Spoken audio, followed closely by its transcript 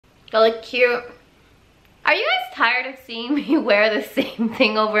They look cute. Are you guys tired of seeing me wear the same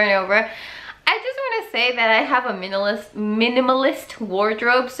thing over and over? I just want to say that I have a minimalist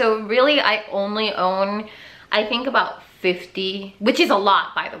wardrobe, so really I only own, I think, about 50, which is a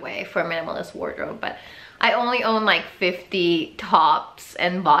lot, by the way, for a minimalist wardrobe, but I only own like 50 tops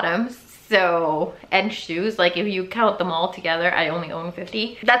and bottoms, so, and shoes. Like if you count them all together, I only own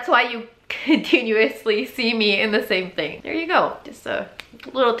 50. That's why you continuously see me in the same thing. There you go, just a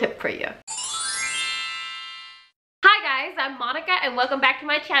little tip for you. Hi guys, I'm Monica and welcome back to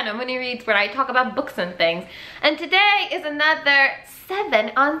my channel, Moony Reads, where I talk about books and things. And today is another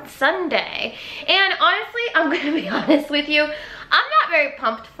 7 on Sunday. And honestly, I'm gonna be honest with you, I'm not very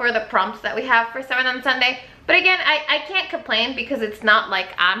pumped for the prompts that we have for 7 on Sunday. But again, I can't complain because it's not like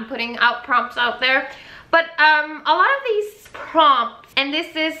I'm putting out prompts out there. But a lot of these prompts, and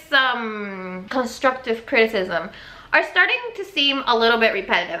this is some constructive criticism, are starting to seem a little bit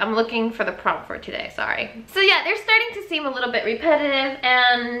repetitive. I'm looking for the prompt for today, sorry. So yeah, they're starting to seem a little bit repetitive,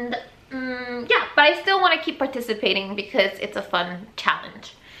 and yeah, but I still want to keep participating because it's a fun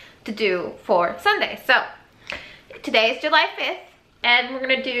challenge to do for Sunday. So today is July 5th, and we're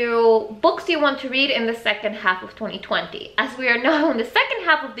gonna do books you want to read in the second half of 2020. As we are now in the second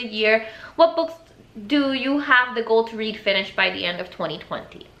half of the year, what books do you have the goal to read finished by the end of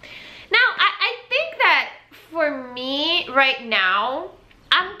 2020? Now, I think that for me right now,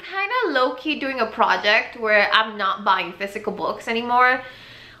 I'm kind of low-key doing a project where I'm not buying physical books anymore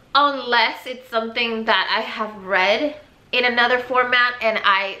unless it's something that I have read in another format and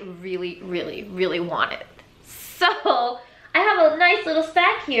I really want it. So I have a nice little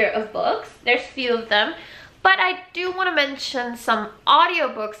stack here of books. There's a few of them, but I do want to mention some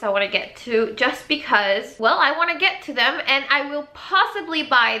audiobooks I want to get to just because, well, I want to get to them, and I will possibly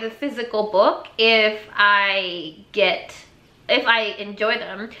buy the physical book if I enjoy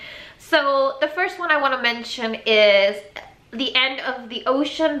them. So the first one I want to mention is The End of the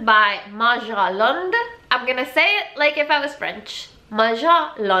Ocean by Maja Lund. I'm gonna say it like if I was French.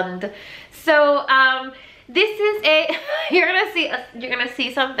 Maja Lund. So this is a you're gonna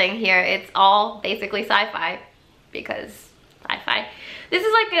see something here. It's all basically sci-fi because sci-fi. This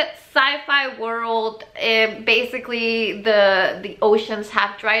is like a sci-fi world. Basically the oceans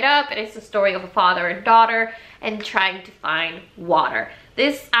have dried up, and it's the story of a father and daughter and trying to find water.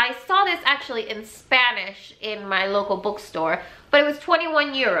 I saw this actually in Spanish in my local bookstore, but it was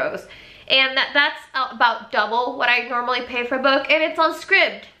 21 euros. And that's about double what I normally pay for a book, and it's on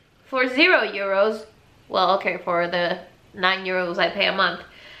Scribd for 0 euros. Well, okay, for the 9 euros I pay a month.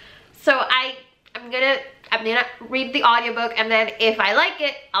 So I'm gonna read the audiobook, and then if I like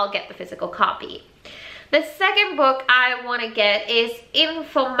it, I'll get the physical copy. The second book I want to get is I'm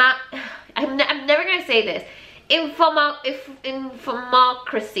never gonna say this.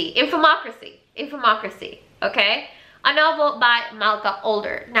 Infomocracy, okay? A novel by Malka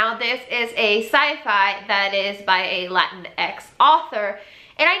Older. Now this is a sci-fi that is by a Latinx author,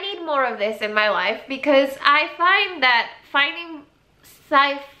 and I need more of this in my life because I find that finding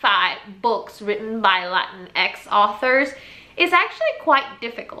sci-fi books written by Latinx authors is actually quite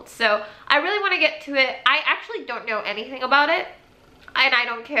difficult. So I really want to get to it. I actually don't know anything about it, and I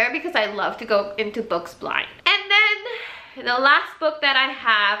don't care because I love to go into books blind. And then the last book that I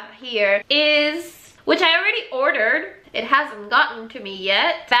have here is, which I already ordered, it hasn't gotten to me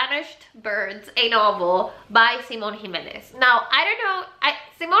yet, Vanished Birds, a novel by Simon Jimenez. Now, I don't know,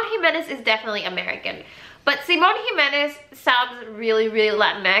 Simon Jimenez is definitely American, but Simon Jimenez sounds really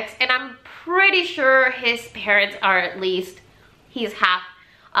Latinx, and I'm pretty sure his parents are at least, he's half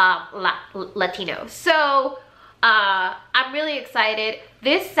Latino. So I'm really excited.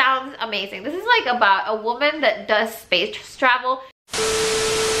 This sounds amazing. This is like about a woman that does space travel.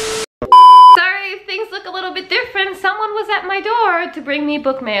 Sorry if things look a little bit different. Someone was at my door to bring me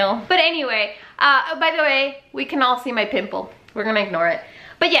book mail. But anyway, by the way, we can all see my pimple. We're gonna ignore it.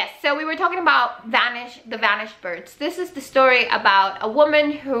 But yes, so we were talking about the Vanished Birds. This is the story about a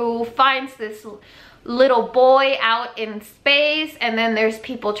woman who finds this little boy out in space, and then there's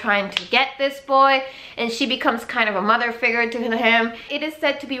people trying to get this boy, and she becomes kind of a mother figure to him. It is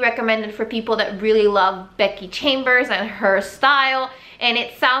said to be recommended for people that really love Becky Chambers and her style, and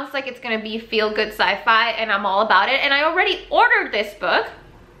it sounds like it's gonna be feel-good sci-fi, and I'm all about it. And I already ordered this book,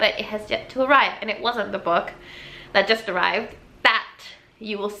 but it has yet to arrive, and it wasn't the book that just arrived. That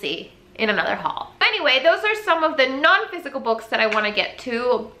you will see in another haul. But anyway, those are some of the non-physical books that I want to get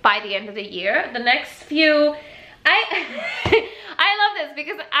to by the end of the year. The next few, I love this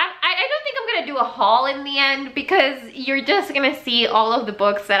because I don't think I'm gonna do a haul in the end, because you're just gonna see all of the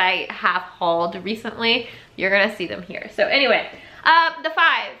books that I have hauled recently. You're gonna see them here. So anyway, the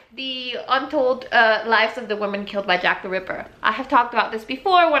the untold lives of the women killed by Jack the Ripper. I have talked about this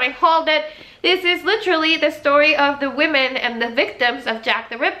before when I hauled it. This is literally the story of the women and the victims of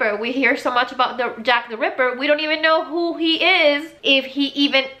Jack the Ripper. We hear so much about Jack the Ripper, we don't even know who he is, if he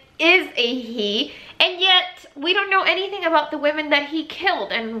even is a he, and yet we don't know anything about the women that he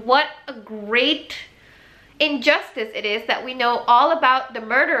killed. And what a great injustice it is that we know all about the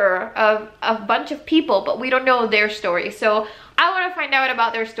murderer of a bunch of people, but we don't know their story. So I want to find out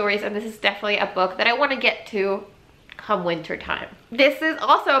about their stories, and this is definitely a book that I want to get to come winter time. This is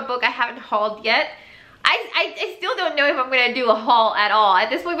also a book I haven't hauled yet. I still don't know if I'm going to do a haul at all at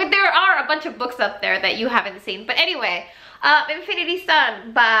this point, but there are a bunch of books up there that you haven't seen. But anyway, Infinity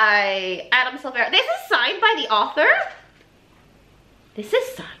Sun by Adam Silvera. This is signed by the author? This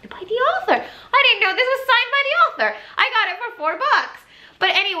is signed by the author. I didn't know this was signed by the author. I got it for $4. But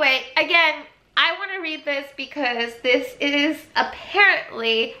anyway, again, I want to read this because this is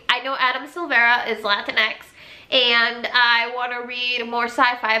apparently, I know Adam Silvera is Latinx, and I want to read more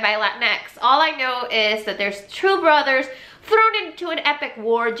sci-fi by Latinx. All I know is that there's two brothers thrown into an epic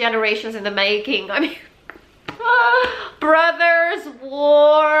war, generations in the making. I mean, brothers,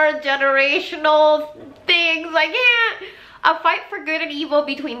 war, generational things. I can't. A fight for good and evil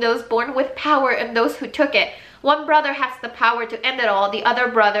between those born with power and those who took it. One brother has the power to end it all. The other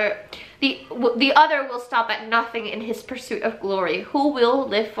will stop at nothing in his pursuit of glory. Who will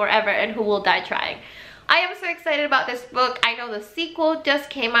live forever and who will die trying? I am so excited about this book. I know the sequel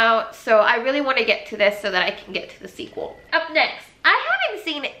just came out, so I really want to get to this so that I can get to the sequel. Up next, I haven't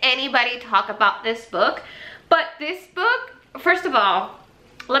seen anybody talk about this book, but this book, first of all,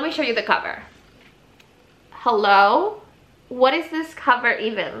 let me show you the cover. Hello? What is this cover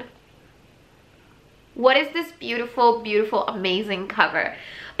even? What is this beautiful, beautiful, amazing cover?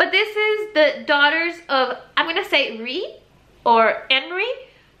 But this is the daughters of, I'm gonna say Ri or Henry.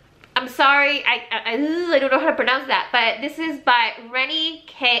 I'm sorry, I don't know how to pronounce that, but this is by Rennie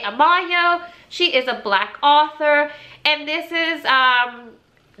K. Amayo. She is a Black author, and this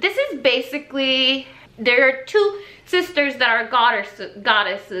is basically, there are two sisters that are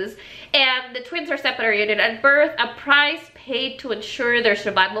goddesses, and the twins are separated at birth. A price paid to ensure their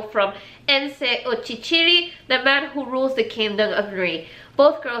survival from Ense Ochichiri, the man who rules the kingdom of Nri.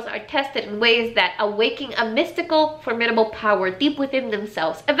 Both girls are tested in ways that awaken a mystical, formidable power deep within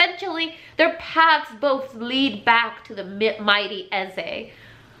themselves. Eventually, their paths both lead back to the mighty Eze.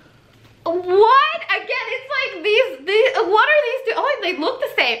 What? Again, it's like these what are these two? Oh, they look the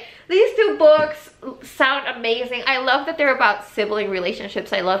same. These two books sound amazing. I love that they're about sibling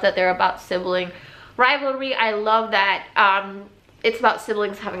relationships. I love that they're about sibling rivalry. I love that it's about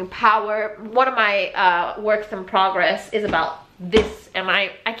siblings having power. One of my works in progress is about this, and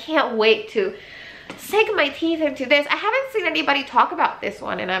I can't wait to sink my teeth into this. I haven't seen anybody talk about this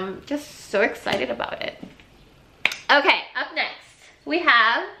one, and I'm just so excited about it. Okay, up next we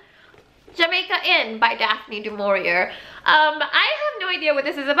have Jamaica Inn by Daphne du Maurier. I have no idea what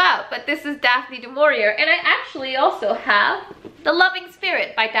this is about, but this is Daphne du Maurier, and I actually also have The Loving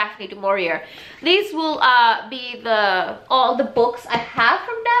Spirit by Daphne du Maurier. These will be all the books I have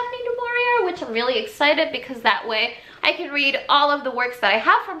from Daphne du Maurier, which I'm really excited because that way I can read all of the works that I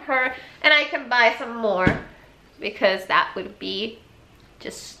have from her, and I can buy some more because that would be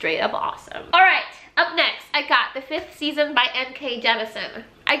just straight up awesome. All right, up next, I got The Fifth Season by N.K. Jemisin.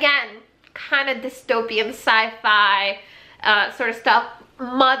 Again, kind of dystopian sci-fi sort of stuff.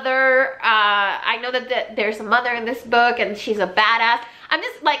 Mother, I know that there's a mother in this book and she's a badass. I'm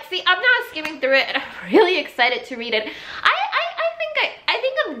just like, see, I'm now skimming through it and I'm really excited to read it. I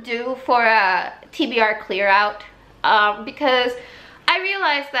think I'm due for a TBR clear out because I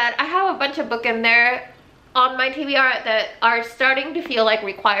realized that I have a bunch of books in there on my TBR that are starting to feel like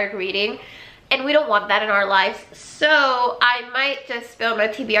required reading, and we don't want that in our lives. So I might just film a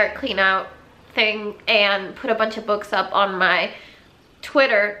TBR clean out thing and put a bunch of books up on my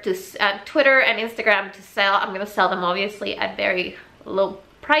Twitter and Instagram to sell. I'm gonna sell them obviously at very low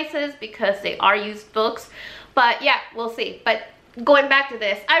prices because they are used books, but yeah, we'll see. But going back to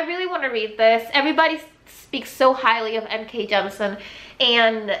this, I really want to read this. Everybody speaks so highly of N.K. Jemisin,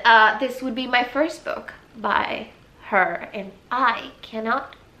 and this would be my first book by her, and I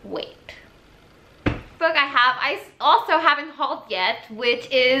cannot wait. Book I also haven't hauled yet, which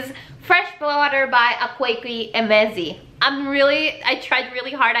is Freshwater by Akwaeke Emezi. I tried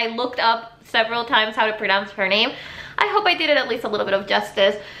really hard. I looked up several times how to pronounce her name. I hope I did it at least a little bit of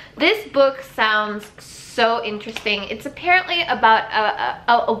justice. This book sounds so interesting. It's apparently about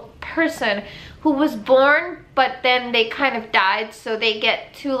a person who was born, but then they kind of died, so they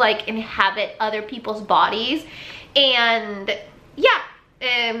get to like inhabit other people's bodies. And yeah,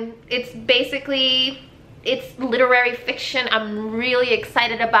 It's basically, it's literary fiction. I'm really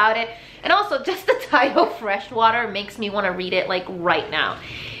excited about it. And also just the title Freshwater makes me want to read it like right now.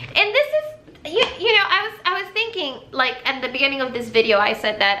 And this is, you know, I was thinking, like at the beginning of this video, I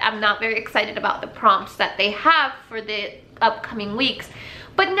said that I'm not very excited about the prompts that they have for the upcoming weeks.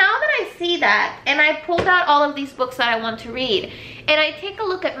 But now that I see that, and I pulled out all of these books that I want to read, and I take a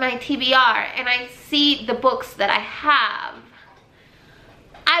look at my TBR and I see the books that I have,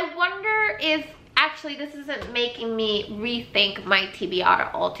 I wonder if actually this isn't making me rethink my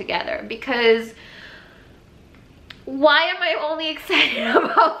TBR altogether, because why am I only excited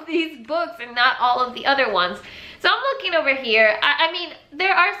about these books and not all of the other ones? So I'm looking over here. I mean,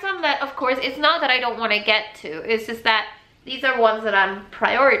 there are some that, of course, it's not that I don't want to get to. It's just that these are ones that I'm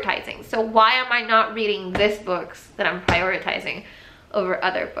prioritizing. So why am I not reading these books that I'm prioritizing over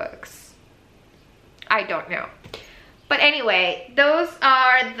other books? I don't know. But anyway, those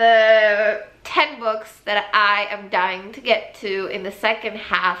are the 10 books that I am dying to get to in the second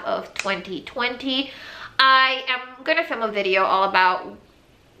half of 2020. I am gonna film a video all about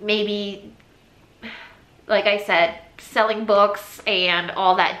maybe, like I said, selling books and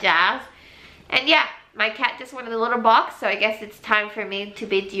all that jazz. And yeah, my cat just wanted a little box, so I guess it's time for me to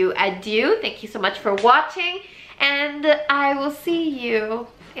bid you adieu. Thank you so much for watching, and I will see you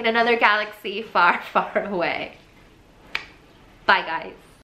in another galaxy far, far away. Bye, guys.